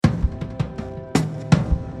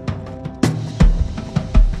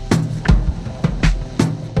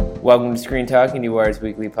Welcome to Screen Talk, IndieWire's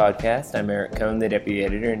weekly podcast. I'm Eric Cohn, the deputy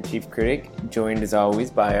editor and chief critic, joined as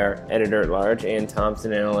always by our editor-at-large, Ann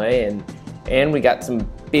Thompson in LA. And we got some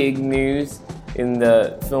big news in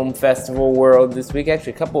the film festival world this week.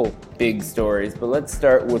 Actually, a couple big stories, but let's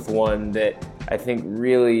start with one that I think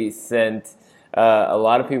really sent a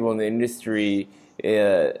lot of people in the industry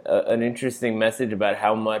an interesting message about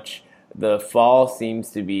how much the fall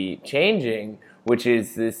seems to be changing, which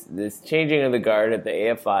is this changing of the guard at the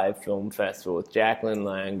AFI Film Festival with Jacqueline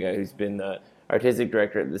Langa, who's been the artistic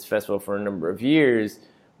director at this festival for a number of years,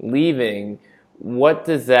 leaving. What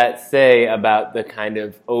does that say about the kind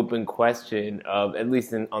of open question of, at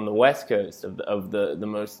least on the West Coast, of the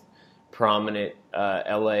most prominent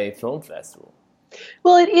LA film festival?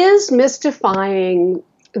 Well, it is mystifying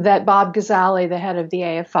that Bob Gazzali, the head of the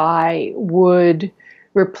AFI, would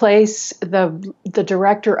replace the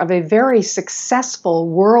director of a very successful,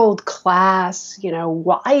 world-class,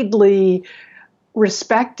 widely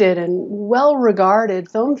respected and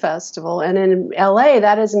well-regarded film festival. And in LA,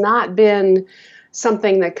 that has not been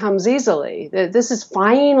something that comes easily. This is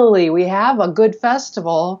finally, we have a good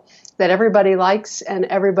festival that everybody likes and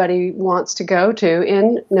everybody wants to go to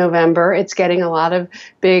in November. It's getting a lot of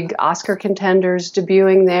big Oscar contenders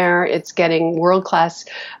debuting there. It's getting world-class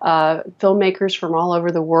filmmakers from all over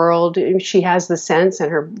the world. She has the sense,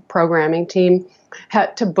 and her programming team,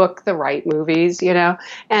 to book the right movies, and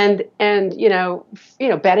betting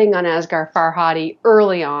on Asghar Farhadi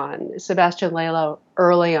early on, Sebastian Lello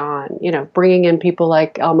early on, bringing in people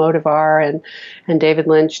like Almodovar and David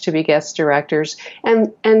Lynch to be guest directors.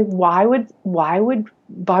 And why would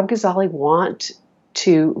Bob Gazzali want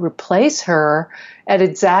to replace her at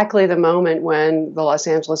exactly the moment when the Los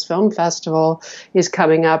Angeles Film Festival is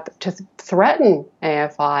coming up to threaten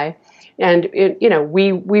AFI? And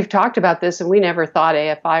we've talked about this, and we never thought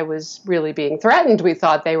AFI was really being threatened. We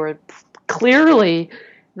thought they were clearly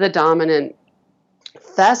the dominant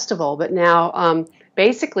festival. But now,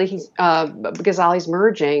 basically, Gazzali's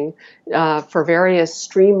merging for various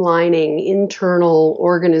streamlining internal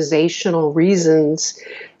organizational reasons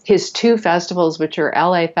his two festivals, which are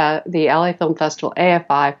the LA Film Festival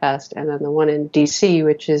AFI Fest, and then the one in DC,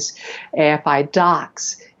 which is AFI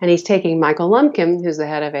Docs. And he's taking Michael Lumpkin, who's the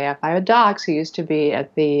head of AFI Docs, who used to be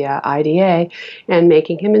at the IDA, and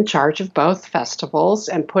making him in charge of both festivals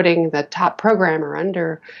and putting the top programmer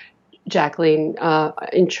under Jacqueline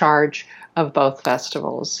in charge of both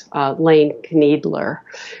festivals, Lane Kneedler.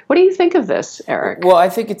 What do you think of this, Eric? Well, I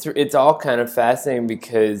think it's all kind of fascinating,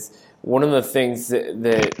 because one of the things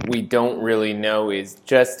that we don't really know is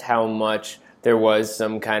just how much there was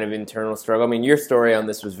some kind of internal struggle. I mean, your story on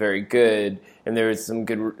this was very good, and there was some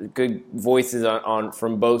good voices on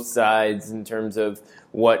from both sides in terms of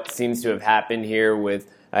what seems to have happened here with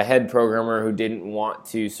a head programmer who didn't want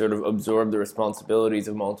to sort of absorb the responsibilities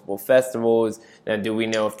of multiple festivals. Now, do we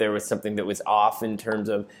know if there was something that was off in terms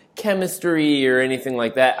of chemistry or anything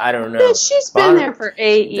like that? I don't know. Yeah, she's been there for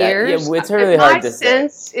 8 years. Yeah, it's really hard to say. My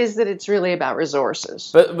sense is that it's really about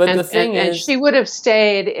resources. But the thing is, and she would have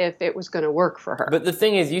stayed if it was going to work for her. But the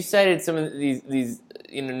thing is, you cited some of these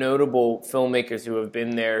notable filmmakers who have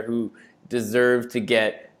been there who deserve to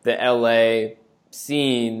get the LA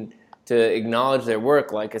scene to acknowledge their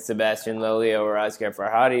work, like a Sebastian Lelio or Asghar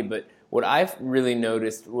Farhadi. But what I've really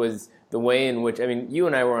noticed was the way in which, I mean, you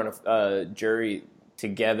and I were on a jury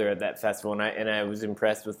together at that festival, and I was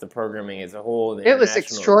impressed with the programming as a whole. It was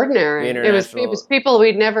extraordinary. It was people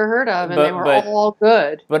we'd never heard of, and they were all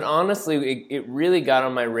good. But honestly, it really got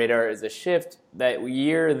on my radar as a shift that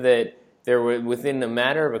year that there were, within a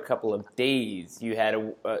matter of a couple of days, you had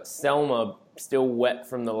a Selma still wet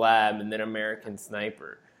from the lab, and then American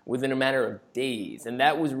Sniper within a matter of days, and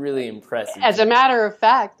that was really impressive. As a matter of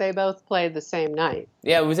fact, they both played the same night.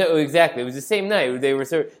 Yeah, it was exactly. It was the same night. They were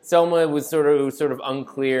Selma was sort of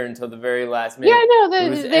unclear until the very last minute.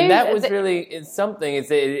 Yeah, that was really something. It's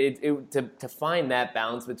to find that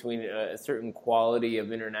balance between a certain quality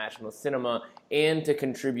of international cinema and to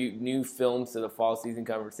contribute new films to the fall season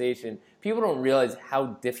conversation. People don't realize how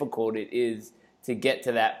difficult it is to get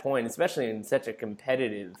to that point, especially in such a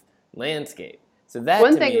competitive landscape. So that,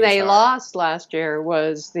 one thing they lost last year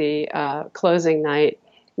was the closing night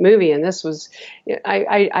movie, and this was,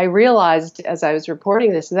 I realized as I was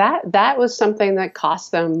reporting this, that was something that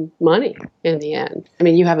cost them money in the end. I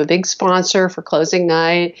mean, you have a big sponsor for closing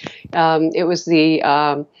night. It was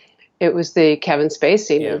the It was the Kevin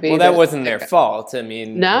Spacey movie. Well, that wasn't their fault. I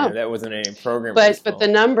mean, no, that wasn't any programmer's fault. But the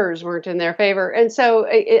numbers weren't in their favor, and so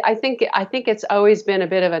I think it's always been a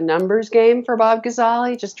bit of a numbers game for Bob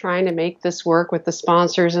Gazzaley, just trying to make this work with the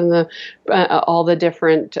sponsors and the all the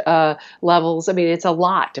different levels. I mean, it's a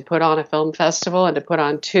lot to put on a film festival and to put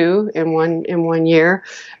on two in one year.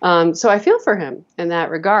 So I feel for him in that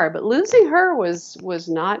regard. But losing her was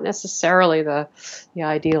not necessarily the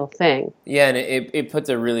ideal thing. Yeah, and it puts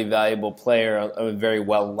a really valuable player, a very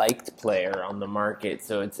well liked player, on the market.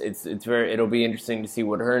 So it'll be interesting to see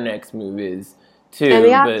what her next move is too. And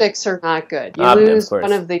the optics are not good. You lose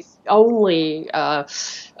one of the only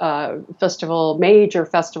major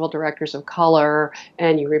festival directors of color,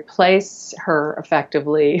 and you replace her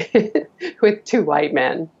effectively with two white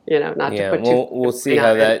men. Not to put two. We'll see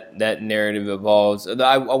how that narrative evolves.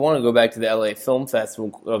 I want to go back to the LA Film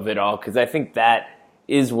Festival of it all, because I think that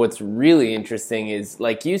is what's really interesting. Is,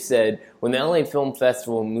 like you said, when the LA Film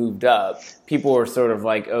Festival moved up, people were sort of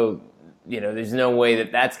like, oh, there's no way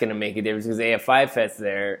that's going to make a difference because AFI Fest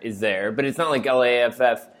is there. But it's not like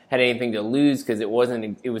LAFF had anything to lose, because it was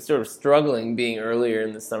sort of struggling being earlier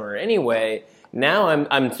in the summer anyway. Now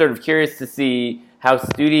I'm sort of curious to see how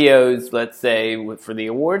studios, let's say, for the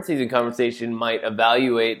award season conversation, might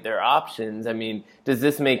evaluate their options. I mean, does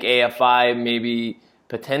this make AFI maybe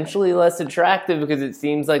potentially less attractive because it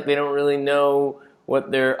seems like they don't really know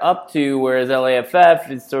what they're up to, whereas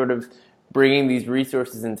LAFF is sort of bringing these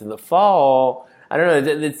resources into the fall? I don't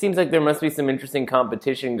know. It seems like there must be some interesting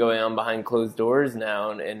competition going on behind closed doors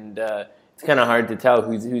now, and it's kind of hard to tell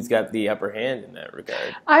who's got the upper hand in that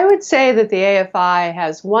regard. I would say that the AFI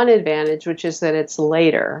has one advantage, which is that it's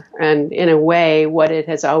later. And in a way, what it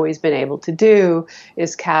has always been able to do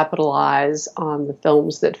is capitalize on the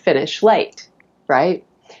films that finish late, right?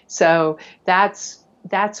 So that's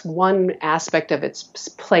one aspect of its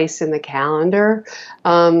place in the calendar.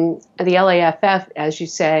 The LAFF, as you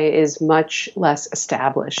say, is much less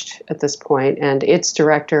established at this point, and its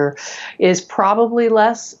director is probably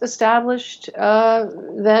less established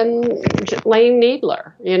than Lane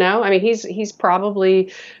Needler. I mean, he's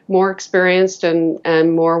probably more experienced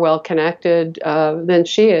and more well connected than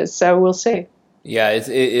she is. So we'll see. Yeah,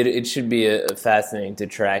 it should be fascinating to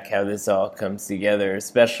track how this all comes together,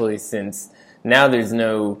 especially since now there's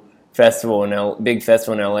no big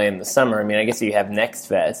festival in LA in the summer. I mean, I guess you have Next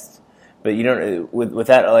Fest, but you don't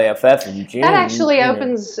without LAFF in June. That actually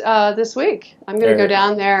opens this week. I'm going to go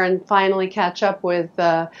down there and finally catch up with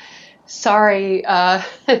Sorry to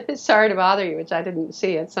Bother You, which I didn't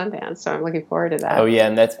see at Sundance, so I'm looking forward to that. Oh yeah,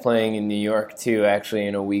 and that's playing in New York too, actually,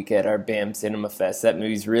 in a week at our BAM Cinema Fest. That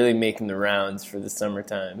movie's really making the rounds for the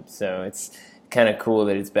summertime, so it's kind of cool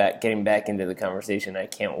that it's getting back into the conversation. I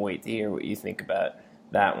can't wait to hear what you think about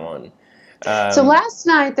that one. So last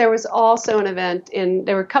night there was also an event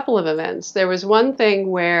there were a couple of events. There was one thing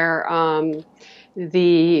where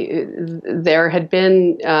there had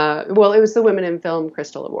been it was the Women in Film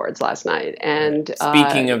Crystal Awards last night, and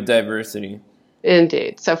speaking of diversity.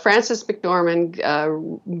 Indeed. So Frances McDormand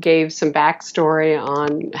gave some backstory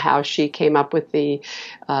on how she came up with the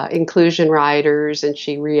inclusion riders, and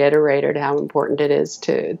she reiterated how important it is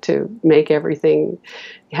to make everything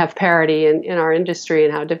have parity in our industry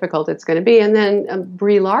and how difficult it's going to be. And then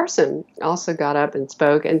Brie Larson also got up and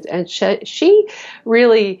spoke, and she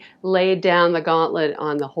really laid down the gauntlet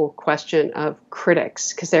on the whole question of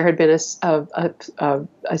critics, because there had been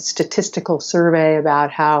a statistical survey about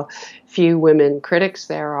how few women critics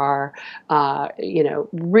there are,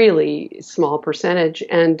 really small percentage,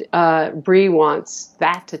 and Brie wants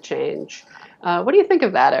that to change. What do you think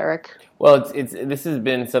of that, Eric? Well, this has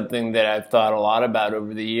been something that I've thought a lot about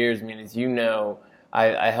over the years. I mean, as you know,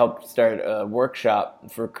 I helped start a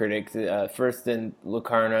workshop for critics, first in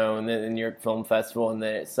Locarno and then the New York Film Festival, and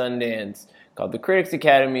then at Sundance, called the Critics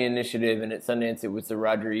Academy Initiative. And at Sundance, it was the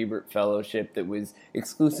Roger Ebert Fellowship that was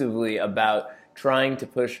exclusively about trying to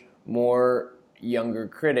push more younger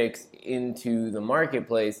critics into the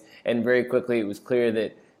marketplace. And very quickly, it was clear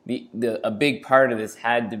that a big part of this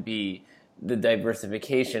had to be the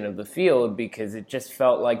diversification of the field, because it just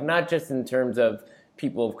felt like, not just in terms of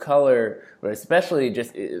people of color, but especially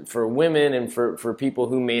just for women and for people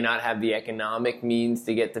who may not have the economic means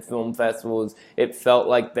to get to film festivals, it felt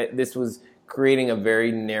like that this was creating a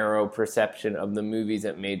very narrow perception of the movies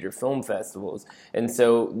at major film festivals. And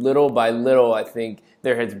so little by little, I think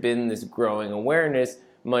there has been this growing awareness,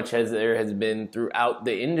 much as there has been throughout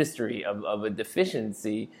the industry, of a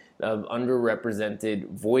deficiency of underrepresented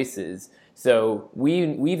voices. So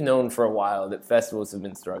we've known for a while that festivals have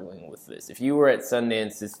been struggling with this. If you were at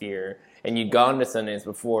Sundance this year and you'd gone to Sundance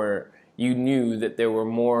before, you knew that there were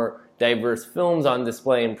more diverse films on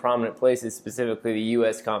display in prominent places, specifically the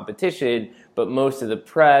U.S. competition, but most of the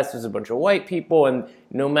press was a bunch of white people, and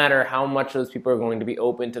no matter how much those people are going to be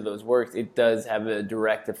open to those works, it does have a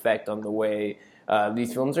direct effect on the way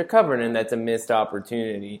these films are covered, and that's a missed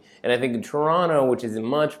opportunity. And I think in Toronto, which is a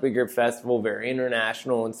much bigger festival, very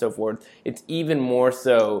international and so forth, it's even more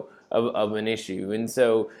so of an issue. And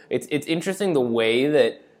so it's interesting the way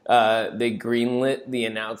that they greenlit the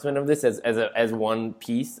announcement of this as one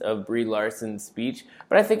piece of Brie Larson's speech.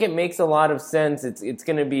 But I think it makes a lot of sense. It's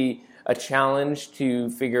going to be a challenge to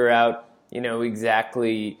figure out,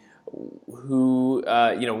 exactly who,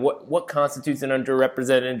 what constitutes an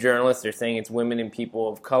underrepresented journalist. They're saying it's women and people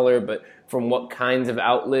of color, but from what kinds of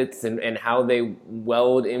outlets and how they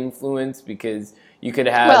weld influence, because you could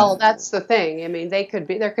have... Well, that's the thing. I mean, there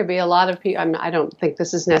could be a lot of people. I don't think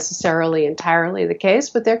this is necessarily entirely the case,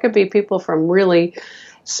 but there could be people from really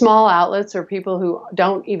small outlets or people who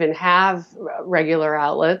don't even have regular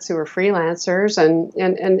outlets, who are freelancers,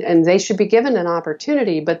 and they should be given an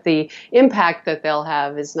opportunity, but the impact that they'll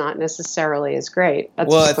have is not necessarily as great.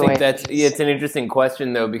 Well, I think it's an interesting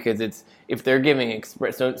question, though, because it's if they're giving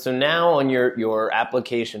express. So now on your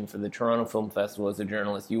application for the Toronto Film Festival as a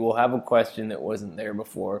journalist, you will have a question that wasn't there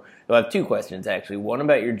before. You'll have two questions, actually. One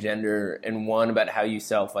about your gender and one about how you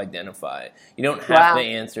self-identify. You don't have to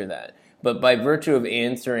answer that. But by virtue of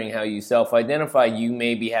answering how you self-identify, you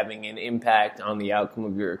may be having an impact on the outcome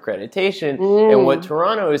of your accreditation. And what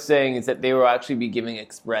Toronto is saying is that they will actually be giving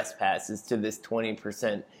express passes to this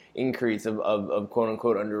 20% increase of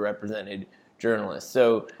quote-unquote underrepresented journalists.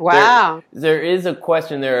 So there is a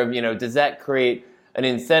question there of, does that create an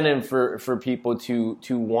incentive for people to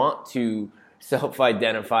want to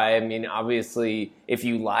self-identify? I mean, obviously, if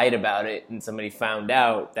you lied about it and somebody found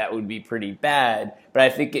out, that would be pretty bad. But I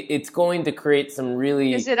think it's going to create some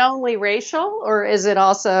really... Is it only racial, or is it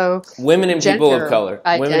also women and people of color?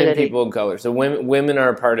 Identity? Women and people of color. So women are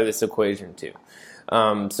a part of this equation too.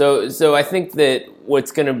 So I think that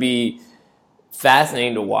what's going to be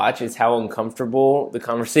fascinating to watch is how uncomfortable the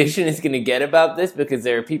conversation is going to get about this, because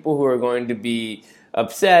there are people who are going to be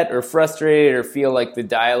upset or frustrated or feel like the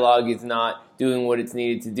dialogue is not doing what it's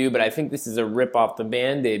needed to do. But I think this is a rip off the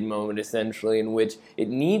Band-Aid moment, essentially, in which it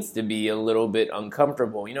needs to be a little bit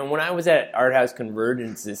uncomfortable. When I was at Art House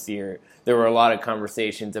Convergence this year, there were a lot of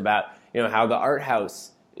conversations about, how the art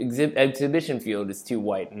house exhibition field is too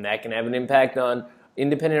white, and that can have an impact on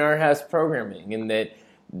independent art house programming, and that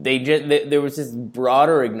there was this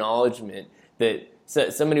broader acknowledgement that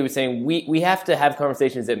somebody was saying we have to have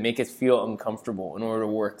conversations that make us feel uncomfortable in order to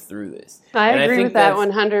work through this. I agree with that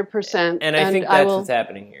 100%. And I think that's what's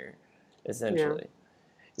happening here, essentially.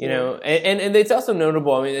 And it's also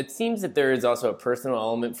notable. I mean, it seems that there is also a personal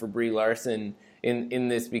element for Brie Larson in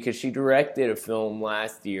this, because she directed a film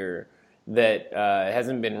last year that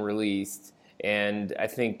hasn't been released, and I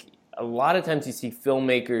think a lot of times you see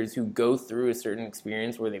filmmakers who go through a certain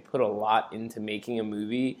experience where they put a lot into making a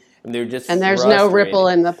movie, and they're just there's frustrated. no ripple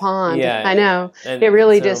in the pond. Yeah, I know. And it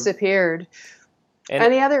really disappeared.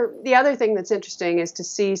 And the other thing that's interesting is to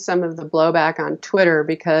see some of the blowback on Twitter,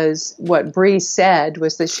 because what Brie said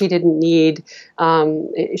was that she didn't need.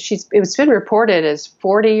 It's been reported as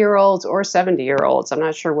 40-year-olds or 70-year-olds. I'm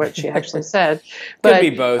not sure what she actually said, but could be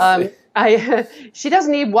both. She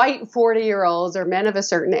doesn't need white 40-year-olds or men of a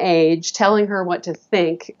certain age telling her what to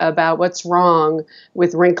think about what's wrong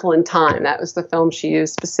with Wrinkle in Time. That was the film she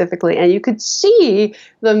used specifically. And you could see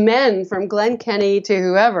the men from Glenn Kenny to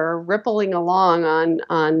whoever rippling along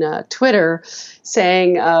on Twitter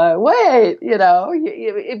saying, wait,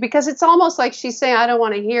 because it's almost like she's saying, I don't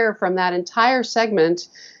want to hear from that entire segment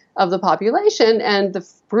of the population. And the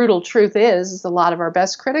brutal truth is a lot of our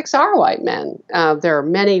best critics are white men. There are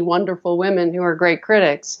many wonderful women who are great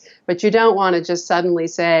critics, but you don't want to just suddenly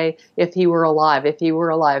say, if he were alive,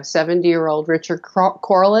 70-year-old Richard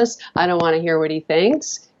Corliss, I don't want to hear what he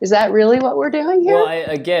thinks. Is that really what we're doing here? Well,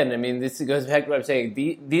 this goes back to what I'm saying.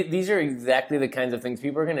 These are exactly the kinds of things.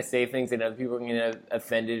 People are going to say things and other people are going to get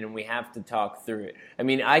offended, and we have to talk through it. I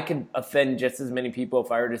mean, I could offend just as many people if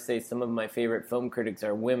I were to say some of my favorite film critics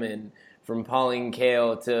are women, from Pauline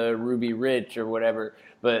Kael to Ruby Rich or whatever.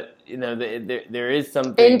 But, there is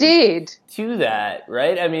something indeed to that,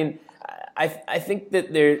 right? I mean, I think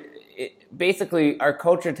that basically our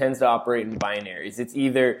culture tends to operate in binaries. It's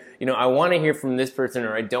either, I want to hear from this person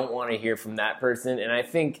or I don't want to hear from that person. And I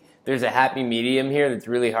think there's a happy medium here that's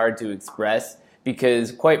really hard to express,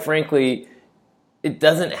 because quite frankly, it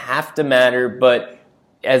doesn't have to matter, but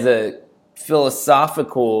as a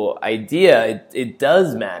philosophical idea, it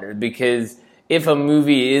does matter, because if a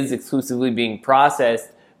movie is exclusively being processed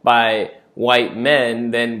by white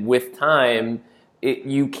men, then with time,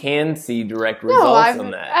 you can see direct results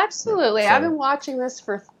on that. Absolutely. So, I've been watching this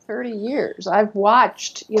for 30 years. I've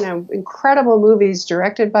watched, incredible movies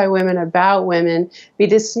directed by women about women be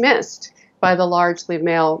dismissed by the largely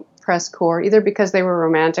male press corps, either because they were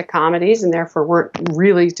romantic comedies and therefore weren't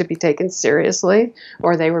really to be taken seriously,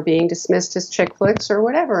 or they were being dismissed as chick flicks or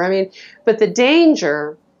whatever. I mean, but the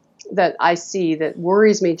danger that I see that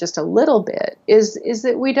worries me just a little bit is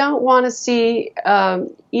that we don't want to see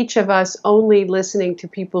each of us only listening to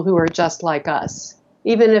people who are just like us,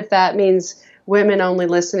 even if that means women only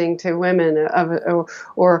listening to women,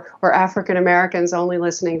 or African Americans only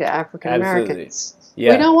listening to African Americans.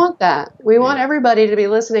 Yeah. We don't want that. We want everybody to be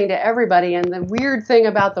listening to everybody. And the weird thing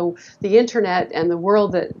about the internet and the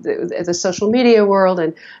world, the social media world,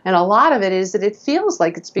 and a lot of it is that it feels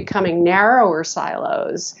like it's becoming narrower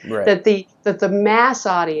silos. Right. That the mass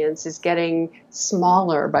audience is getting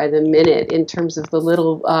smaller by the minute in terms of the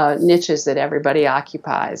little niches that everybody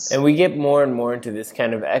occupies. And we get more and more into this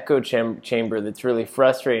kind of echo chamber that's really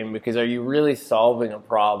frustrating, because are you really solving a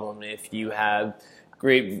problem if you have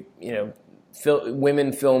great,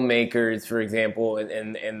 women filmmakers, for example,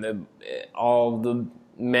 and all the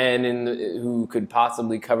men who could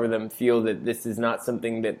possibly cover them feel that this is not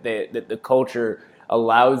something that the culture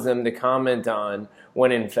allows them to comment on,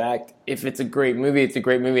 when in fact, if it's a great movie, it's a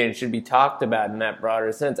great movie and it should be talked about in that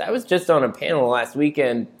broader sense. I was just on a panel last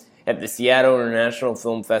weekend at the Seattle International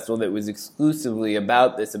Film Festival that was exclusively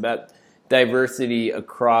about this, about diversity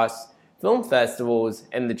across film festivals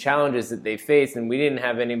and the challenges that they face. And we didn't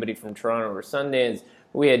have anybody from Toronto or Sundance.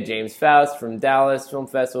 We had James Faust from Dallas Film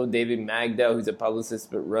Festival, David Magdal, who's a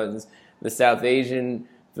publicist but runs the South Asian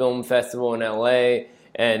Film Festival in LA.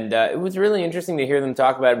 And it was really interesting to hear them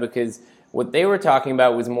talk about it, because what they were talking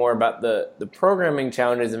about was more about the programming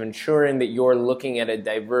challenges of ensuring that you're looking at a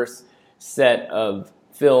diverse set of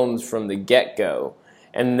films from the get-go.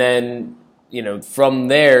 And then, from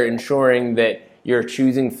there, ensuring that you're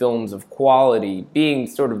choosing films of quality, being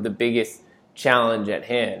sort of the biggest challenge at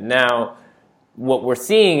hand. Now, what we're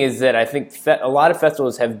seeing is that I think a lot of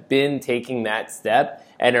festivals have been taking that step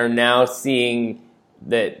and are now seeing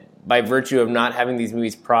that by virtue of not having these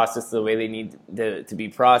movies processed the way they need to be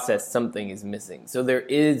processed, something is missing. So there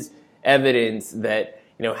is evidence that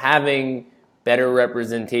having better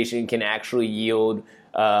representation can actually yield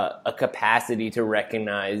a capacity to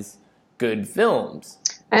recognize good films.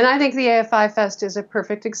 And I think the AFI Fest is a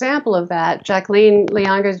perfect example of that. Jacqueline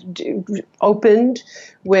Lianga opened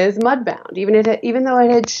with Mudbound, even though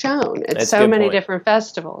it had shown at so many different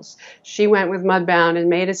festivals. She went with Mudbound and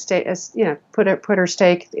made put her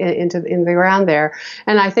stake in the ground there.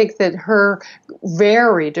 And I think that her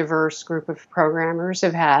very diverse group of programmers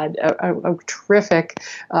have had a terrific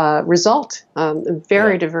result.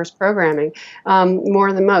 Very diverse programming,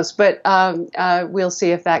 more than most. But we'll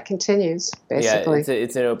see if that continues. Basically, yeah,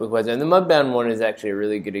 it's an open question. And the Mudbound one is actually a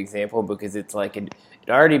really good example, because it's like it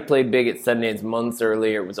already played big at Sundance months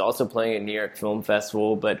earlier. It was also playing at New York Film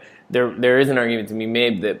Festival, but there is an argument to be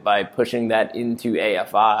made that by pushing that into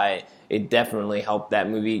AFI, it definitely helped that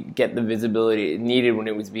movie get the visibility it needed when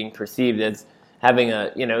it was being perceived as having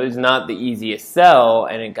it was not the easiest sell,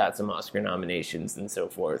 and it got some Oscar nominations and so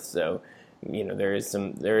forth. So, there is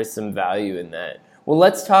some value in that. Well,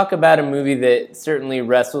 let's talk about a movie that certainly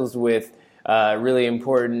wrestles with really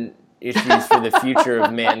important issues for the future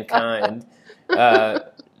of mankind.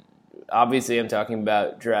 Obviously, I'm talking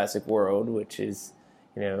about Jurassic World, which is,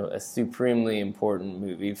 a supremely important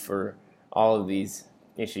movie for all of these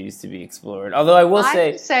issues to be explored. Although I will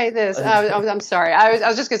say this. I'm sorry. I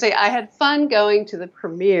was just going to say I had fun going to the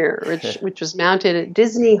premiere, which was mounted at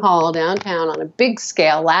Disney Hall downtown on a big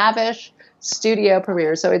scale, lavish studio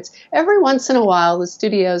premiere. So it's every once in a while the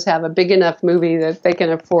studios have a big enough movie that they can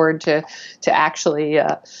afford to actually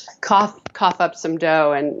cough up some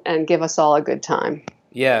dough and give us all a good time.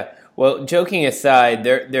 Yeah. Well, joking aside,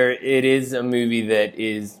 there it is a movie that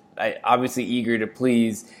is obviously eager to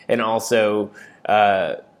please, and also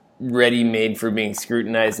ready-made for being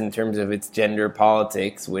scrutinized in terms of its gender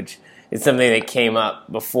politics, which is something that came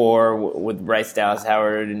up before with Bryce Dallas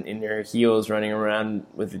Howard in her heels running around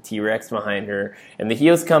with the T-Rex behind her. And the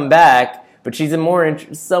heels come back, but she's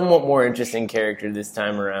a somewhat more interesting character this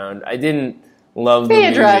time around. I didn't love the movie.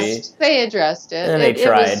 They addressed it. And they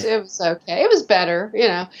tried. It was okay. It was better,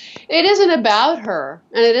 It isn't about her,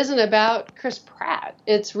 and it isn't about Chris Pratt.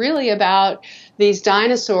 It's really about these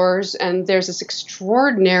dinosaurs, and there's this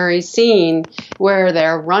extraordinary scene where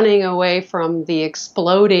they're running away from the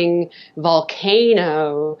exploding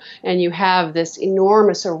volcano, and you have this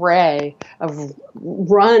enormous array of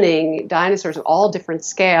running dinosaurs of all different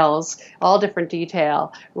scales, all different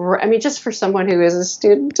detail. I mean, just for someone who is a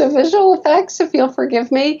student of visual effects, if you'll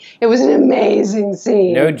forgive me, it was an amazing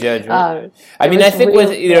scene. No judgment. I mean, I think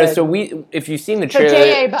if you've seen the trailer, so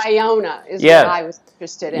J.A. Bayona is what I was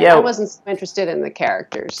interested in. I wasn't so interested in the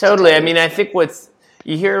characters. Totally. I mean, I think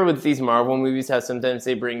you hear with these Marvel movies how sometimes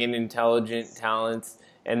they bring in intelligent talents,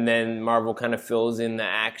 and then Marvel kind of fills in the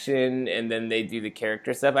action, and then they do the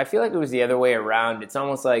character stuff. I feel like it was the other way around. It's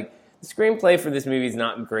almost like the screenplay for this movie is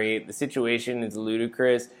not great. The situation is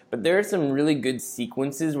ludicrous, but there are some really good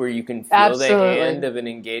sequences where you can feel the hand of an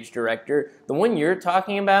engaged director. The one you're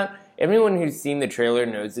talking about, everyone who's seen the trailer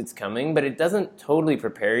knows it's coming, but it doesn't totally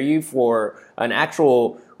prepare you for an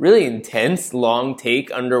actual, really intense, long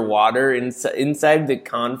take underwater inside the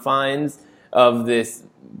confines of this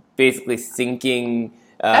basically sinking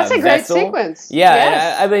That's a great sequence. Yeah,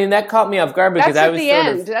 yes. I mean that caught me off guard because I was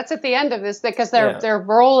That's at the end of this because they're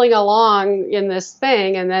rolling along in this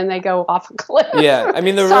thing and then they go off a cliff. Yeah, I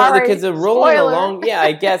mean the kids are rolling along. Yeah,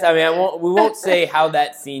 I guess. I mean we won't say how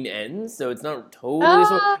that scene ends, so it's not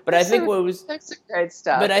totally. But I think that's great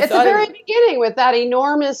stuff. But at the very beginning with that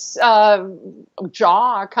enormous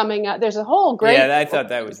jaw coming up. There's a whole great. Yeah, I thought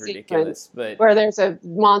that was ridiculous. But where there's a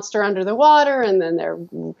monster under the water and then they're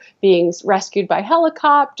being rescued by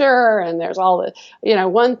helicopter. And there's all the,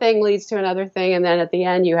 one thing leads to another thing, and then at the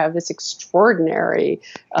end you have this extraordinary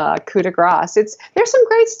coup de grace. There's some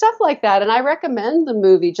great stuff like that, and I recommend the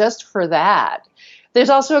movie just for that. There's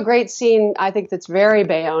also a great scene, I think, that's very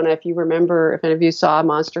Bayona, if you remember, if any of you saw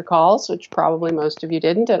Monster Calls, which probably most of you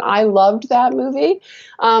didn't, and I loved that movie.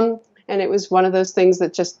 And it was one of those things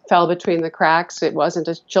that just fell between the cracks. It wasn't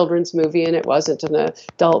a children's movie and it wasn't an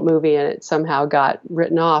adult movie, and it somehow got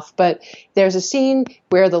written off. But there's a scene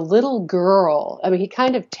where the little girl, he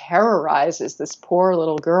kind of terrorizes this poor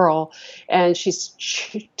little girl, and she's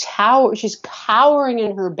cowering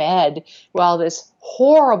in her bed while this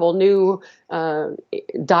horrible new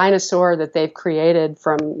dinosaur that they've created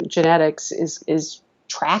from genetics is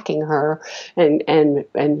tracking her, and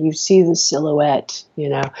you see the silhouette.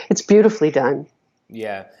 It's beautifully done.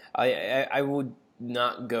 Yeah, I would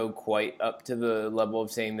not go quite up to the level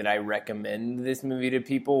of saying that I recommend this movie to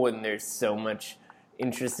people when there's so much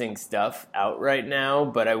interesting stuff out right now,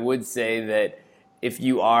 but I would say that if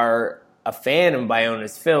you are a fan of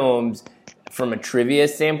Bayona's films, from a trivia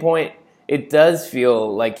standpoint, it does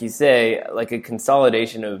feel, like you say, like a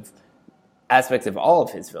consolidation of aspects of all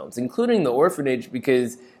of his films, including The Orphanage,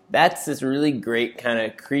 because that's this really great kind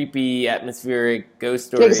of creepy, atmospheric ghost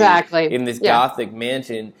story in this gothic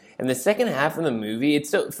mansion. And the second half of the movie,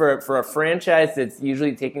 it's for a franchise that's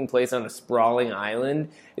usually taking place on a sprawling island,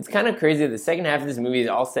 it's kind of crazy that the second half of this movie is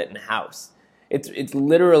all set in a house. It's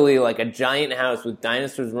literally like a giant house with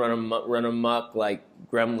dinosaurs run amok like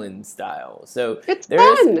Gremlin style. So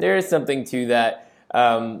there is something to that.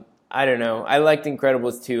 I don't know. I liked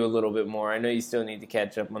Incredibles 2 a little bit more. I know you still need to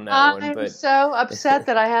catch up on that one. I'm so upset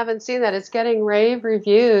that I haven't seen that. It's getting rave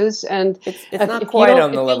reviews, and it's not quite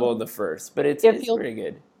on the level of the first, but it's pretty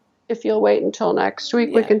good. If you'll wait until next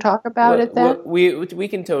week, we can talk about it then. We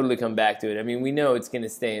can totally come back to it. I mean, we know it's going to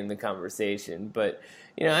stay in the conversation, but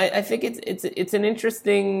I think it's an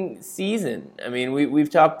interesting season. I mean, we've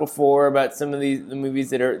talked before about some of the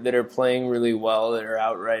movies that are playing really well that are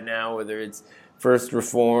out right now, whether it's First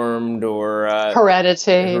Reformed or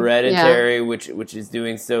Hereditary, which is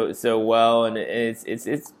doing so well, and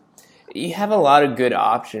it's you have a lot of good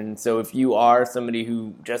options. So if you are somebody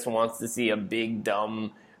who just wants to see a big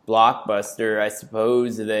dumb blockbuster, I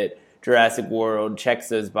suppose that Jurassic World checks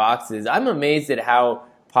those boxes. I'm amazed at how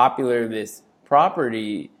popular this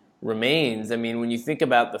property remains. I mean, when you think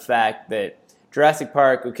about the fact that Jurassic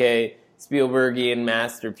Park, okay, Spielbergian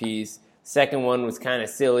masterpiece. Second one was kind of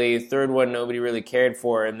silly. Third one nobody really cared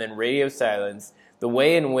for. And then Radio Silence. The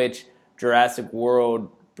way in which Jurassic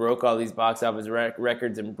World broke all these box office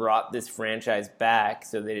records and brought this franchise back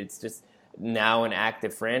so that it's just now an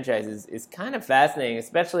active franchise is kind of fascinating,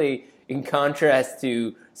 especially in contrast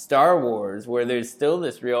to Star Wars, where there's still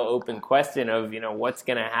this real open question of, what's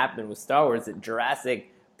going to happen with Star Wars. That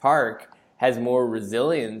Jurassic Park has more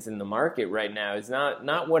resilience in the market right now. It's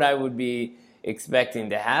not what I would be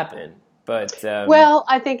expecting to happen. But well,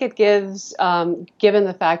 I think it gives, given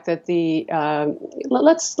the fact that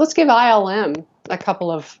let's give ILM a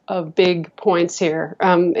couple of big points here.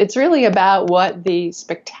 It's really about what the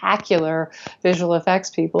spectacular visual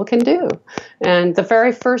effects people can do. And the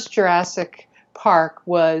very first Jurassic park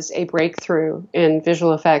was a breakthrough in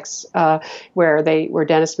visual effects, where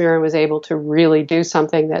Dennis Muren was able to really do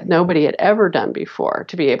something that nobody had ever done before.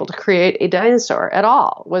 To be able to create a dinosaur at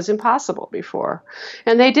all was impossible before,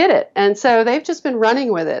 and they did it. And so they've just been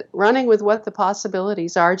running with what the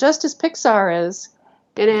possibilities are, just as Pixar is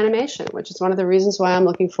in animation, which is one of the reasons why I'm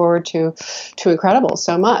looking forward to Incredibles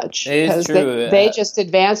so much. It is true. They just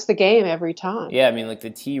advance the game every time. Yeah, I mean, like the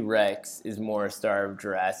T-Rex is more a star of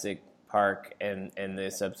Jurassic Park and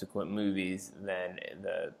the subsequent movies than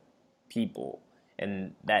the people.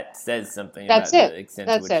 And that says something about the extent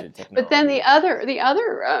to which the technology. But then the other,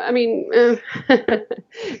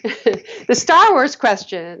 the Star Wars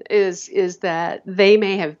question is that they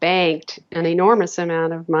may have banked an enormous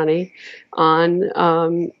amount of money on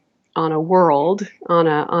a world,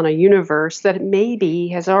 on a universe that maybe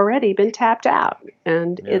has already been tapped out,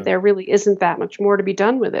 and there really isn't that much more to be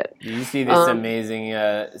done with it. Did you see this amazing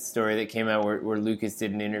story that came out where Lucas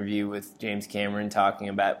did an interview with James Cameron talking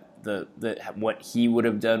about what he would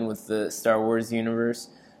have done with the Star Wars universe?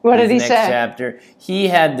 What did he say? Next chapter, he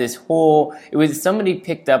had this whole. It was somebody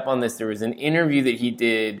picked up on this. There was an interview that he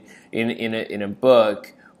did in a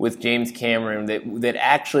book with James Cameron that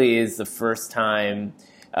actually is the first time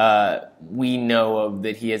we know of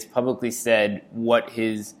that he has publicly said what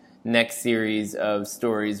his next series of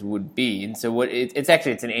stories would be. And so it's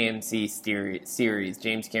an AMC series,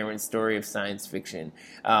 James Cameron's Story of Science Fiction.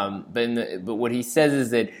 But what he says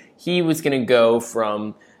is that he was going to go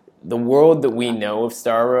from the world that we know of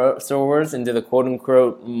Star Wars into the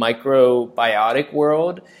quote-unquote microbiotic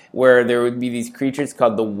world, where there would be these creatures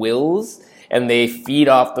called the Wills, and they feed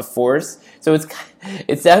off the Force. So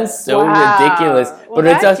it sounds so ridiculous. Well, but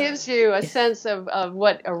that gives you a sense of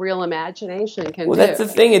what a real imagination can do. Well, that's the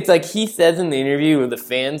thing. It's like he says in the interview, the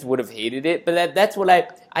fans would have hated it. But that's what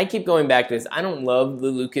I keep going back to this. I don't love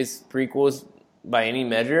the Lucas prequels by any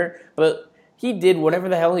measure, but he did whatever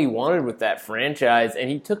the hell he wanted with that franchise,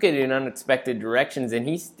 and he took it in unexpected directions, and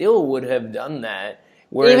he still would have done that.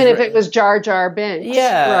 Even if it was Jar Jar Binks.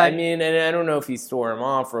 Yeah, right. I mean, and I don't know if he swore him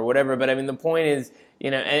off or whatever, but I mean, the point is,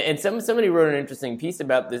 and somebody wrote an interesting piece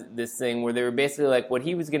about this thing where they were basically like, what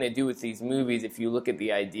he was going to do with these movies, if you look at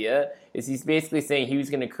the idea, is he's basically saying he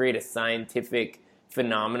was going to create a scientific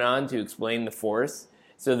phenomenon to explain the Force,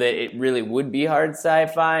 so that it really would be hard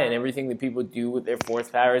sci-fi, and everything that people do with their Force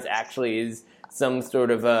powers actually is some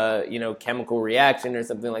sort of chemical reaction or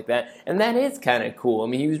something like that. And that is kind of cool. I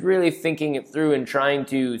mean, he was really thinking it through and trying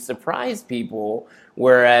to surprise people,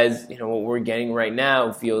 whereas, what we're getting right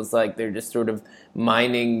now feels like they're just sort of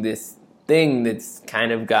mining this thing that's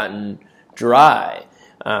kind of gotten dry.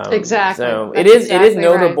 Exactly. So it is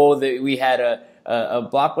notable that we had a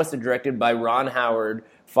blockbuster directed by Ron Howard,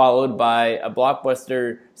 followed by a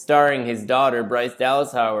blockbuster starring his daughter, Bryce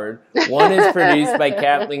Dallas Howard. One is produced by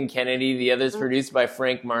Kathleen Kennedy, the other is produced by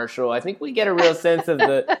Frank Marshall. I think we get a real sense of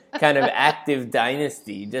the kind of active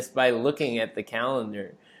dynasty just by looking at the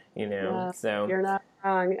calendar, so. You're not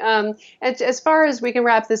wrong. As far as we can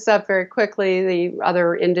wrap this up very quickly, the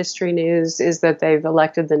other industry news is that they've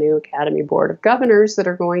elected the new Academy Board of Governors that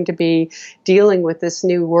are going to be dealing with this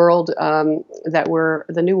new world,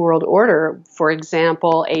 the new world order. For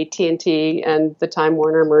example, AT&T and the Time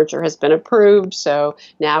Warner merger has been approved, so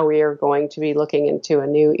now we are going to be looking into a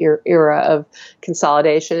new era of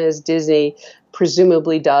consolidation as Disney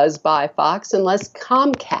presumably does buy Fox, unless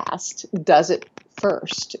Comcast does it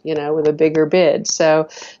first, with a bigger bid. So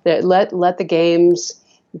let the games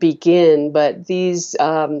begin, but these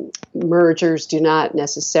mergers do not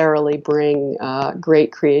necessarily bring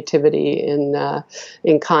great creativity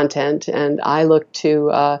in content, and I look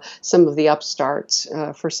to some of the upstarts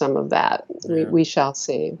for some of that. Yeah. We shall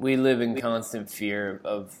see. We live in constant fear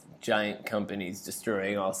of giant companies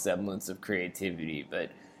destroying all semblance of creativity,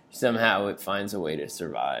 but somehow it finds a way to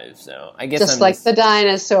survive. So I guess the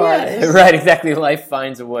dinosaurs. Yeah, right, exactly. Life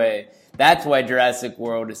finds a way. That's why Jurassic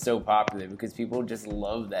World is so popular, because people just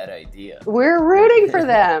love that idea. We're rooting for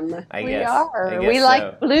them. We are. We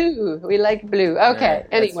like blue. We like blue. Okay.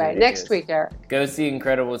 Anyway, next week, Eric. Go see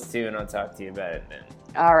Incredibles 2, and I'll talk to you about it then.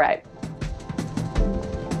 All right.